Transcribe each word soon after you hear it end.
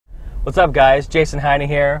What's up, guys? Jason Heine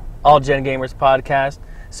here, All Gen Gamers podcast.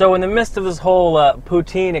 So in the midst of this whole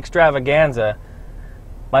poutine extravaganza,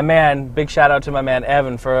 my man, big shout out to my man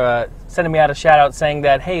Evan for sending me out a shout out saying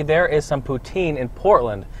that, hey, there is some poutine in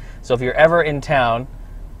Portland. So if you're ever in town,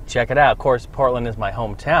 check it out. Of course, Portland is my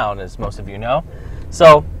hometown, as most of you know.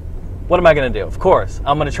 So what am I going to do? Of course,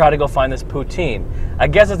 I'm going to try to go find this poutine. I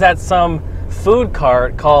guess it's at some food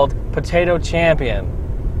cart called Potato Champion.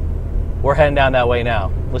 We're heading down that way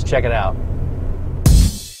now. Let's check it out.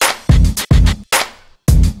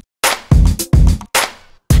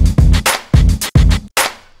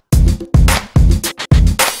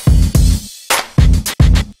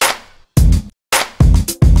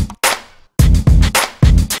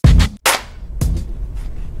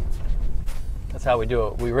 That's how we do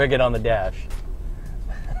it. We rig it on the dash.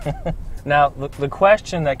 Now, the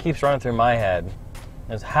question that keeps running through my head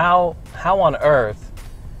is how on earth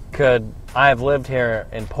could I have lived here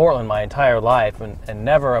in Portland my entire life and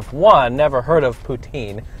never have, one, never heard of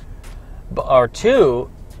poutine, or two,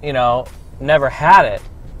 never had it?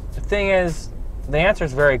 The thing is, the answer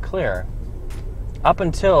is very clear. Up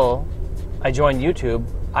until I joined YouTube,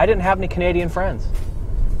 I didn't have any Canadian friends.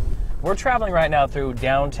 We're traveling right now through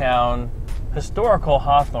downtown historical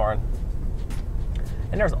Hawthorne,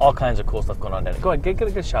 and there's all kinds of cool stuff going on there. Go ahead, get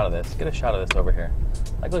a good shot of this. Get a shot of this over here.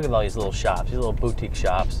 Like, look at all these little shops, these little boutique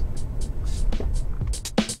shops.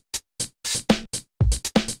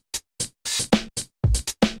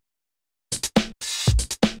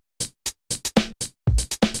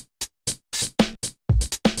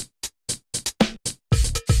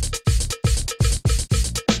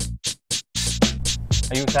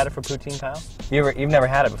 Are you excited for poutine, Kyle? You've never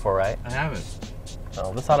had it before, right? I haven't.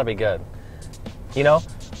 Oh, this ought to be good. You know,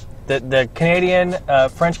 the Canadian,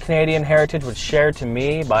 French-Canadian heritage was shared to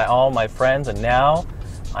me by all my friends, and now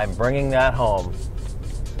I'm bringing that home.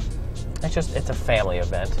 It's a family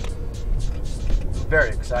event. Very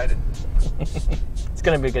excited. It's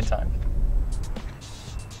going to be a good time.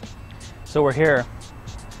 So we're here,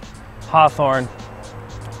 Hawthorne,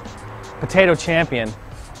 Potato Champion.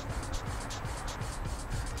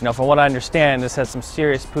 From what I understand, this has some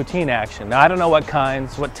serious poutine action. Now, I don't know what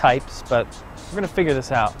kinds, what types, but we're going to figure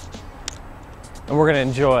this out. And we're going to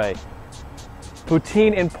enjoy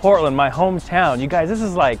poutine in Portland, my hometown. You guys, this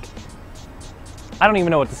is like, I don't even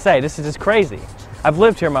know what to say. This is just crazy. I've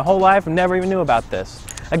lived here my whole life and never even knew about this.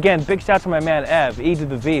 Again, big shout out to my man Ev, E to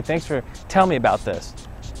the V. Thanks for telling me about this.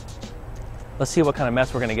 Let's see what kind of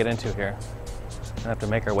mess we're going to get into here. We're going to have to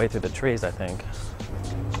make our way through the trees, I think.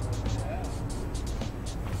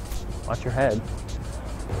 Watch your head.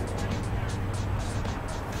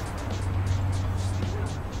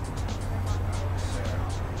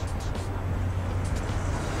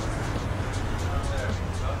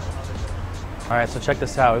 All right, so check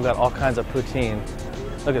this out. We've got all kinds of poutine.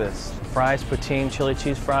 Look at this. Fries, poutine, chili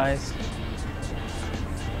cheese fries.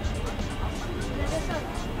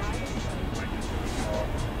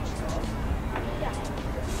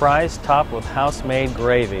 Fries topped with house-made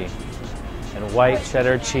gravy and white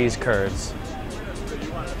cheddar cheese curds.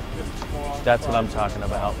 That's what I'm talking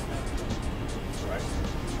about.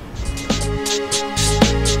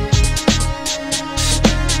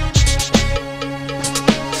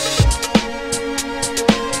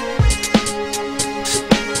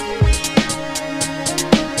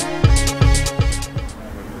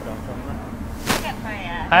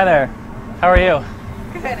 Hi there. How are you?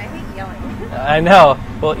 Good. I hate yelling. I know.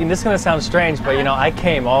 Well, this is going to sound strange, but I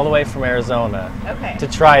came all the way from Arizona to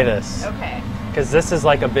try this. Okay. Because this is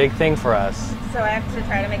like a big thing for us. So I have to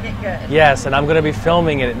try to make it good. Yes, and I'm going to be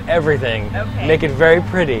filming it and everything. Okay. Make it very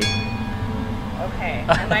pretty. Okay.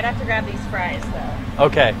 I might have to grab these fries though.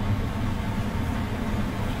 Okay.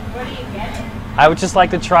 What are you getting? I would just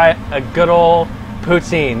like to try a good old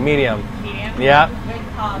poutine, medium. Medium? Yeah. Good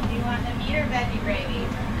call. Do you want the meat or veggie gravy?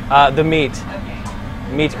 The meat. Okay.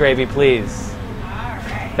 Meat gravy, please.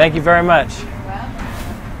 Alright. Thank you very much. Well.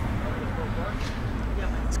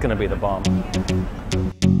 It's going to be the bomb.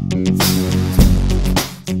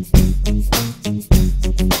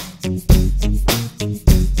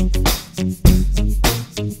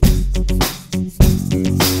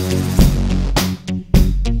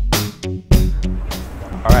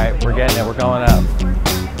 All right, we're getting it. We're going up.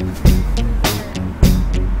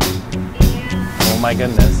 Oh my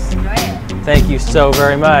goodness. Enjoy it. Thank you so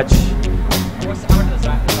very much.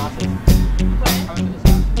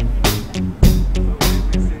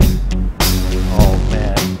 Oh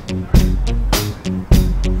man.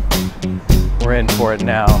 We're in for it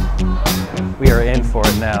now. We are in for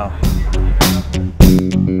it now.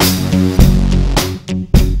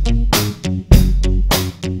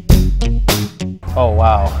 Oh,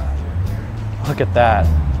 wow. Look at that.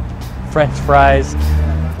 French fries,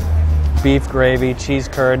 beef gravy, cheese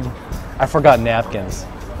curd. I forgot napkins.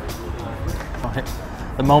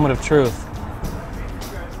 The moment of truth.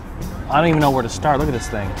 I don't even know where to start. Look at this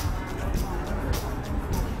thing.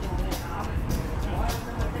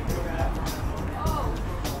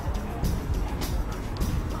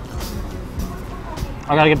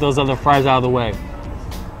 I gotta get those other fries out of the way.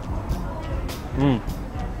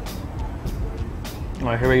 All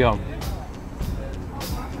right, here we go.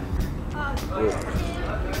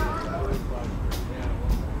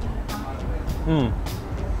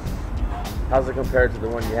 How's it compared to the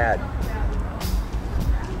one you had?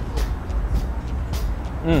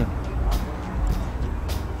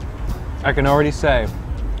 I can already say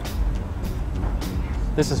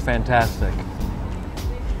this is fantastic,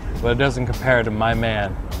 but it doesn't compare to my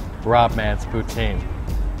man, Rob Man's poutine.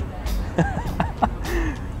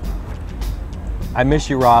 I miss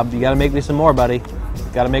you, Rob. You gotta make me some more, buddy.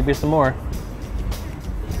 Gotta make me some more.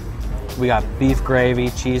 We got beef gravy,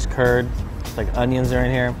 cheese curd, like onions are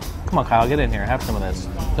in here. Come on, Kyle, get in here. Have some of this.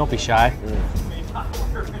 Don't be shy.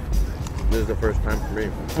 This is the first time for me.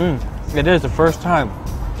 It is the first time.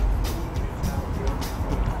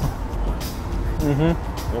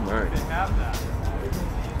 Oh my.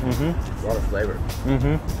 A lot of flavor.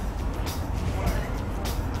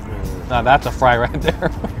 Now that's a fry right there.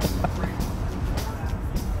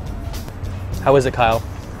 How is it, Kyle?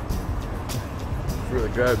 It's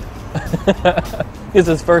really good. It's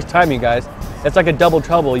his first time, you guys. It's like a double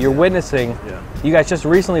trouble. You're witnessing. Yeah. You guys just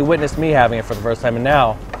recently witnessed me having it for the first time, and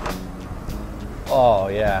now. Oh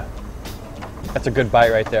yeah. That's a good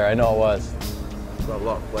bite right there. I know it was. It's got a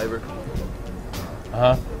lot of flavor.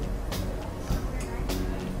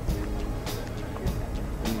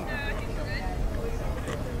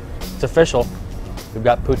 It's official. We've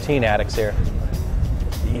got poutine addicts here.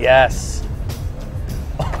 Yes.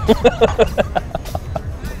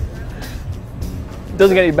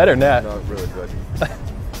 Doesn't get any better than that. No, it's really good.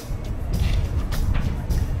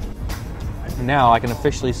 Now I can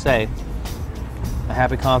officially say a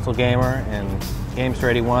happy console gamer and Gamester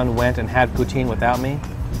 81 went and had poutine without me.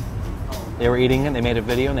 They were eating it, they made a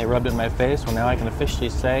video, and they rubbed it in my face. Well, now I can officially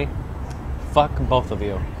say, fuck both of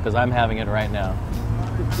you, because I'm having it right now.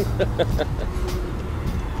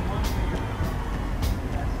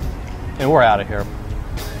 And we're out of here.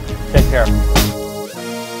 Take care.